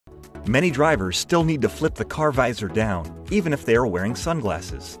Many drivers still need to flip the car visor down, even if they are wearing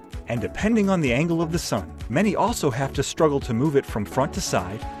sunglasses. And depending on the angle of the sun, many also have to struggle to move it from front to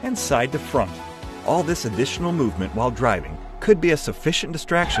side and side to front. All this additional movement while driving could be a sufficient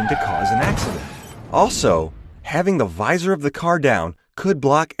distraction to cause an accident. Also, having the visor of the car down could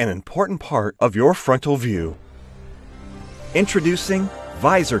block an important part of your frontal view. Introducing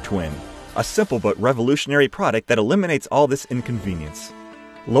VisorTwin, a simple but revolutionary product that eliminates all this inconvenience.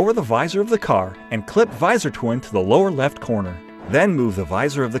 Lower the visor of the car and clip VisorTwin to the lower left corner. Then move the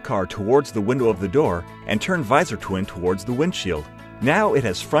visor of the car towards the window of the door and turn VisorTwin towards the windshield. Now it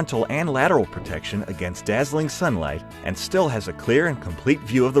has frontal and lateral protection against dazzling sunlight and still has a clear and complete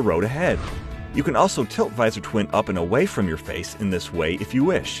view of the road ahead. You can also tilt VisorTwin up and away from your face in this way if you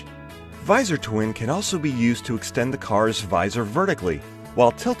wish. VisorTwin can also be used to extend the car's visor vertically,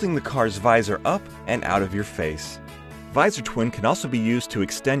 while tilting the car's visor up and out of your face. VisorTwin can also be used to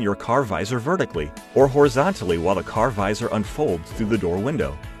extend your car visor vertically or horizontally while the car visor unfolds through the door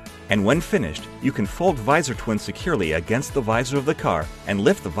window. And when finished, you can fold VisorTwin securely against the visor of the car and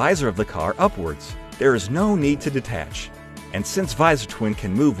lift the visor of the car upwards. There is no need to detach. And since VisorTwin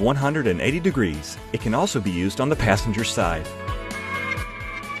can move 180 degrees, it can also be used on the passenger side.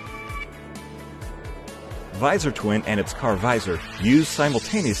 VisorTwin and its car visor, used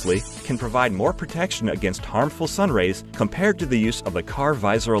simultaneously, can provide more protection against harmful sun rays compared to the use of the car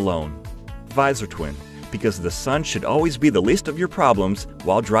visor alone. VisorTwin, because the sun should always be the least of your problems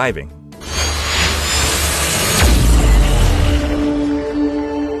while driving.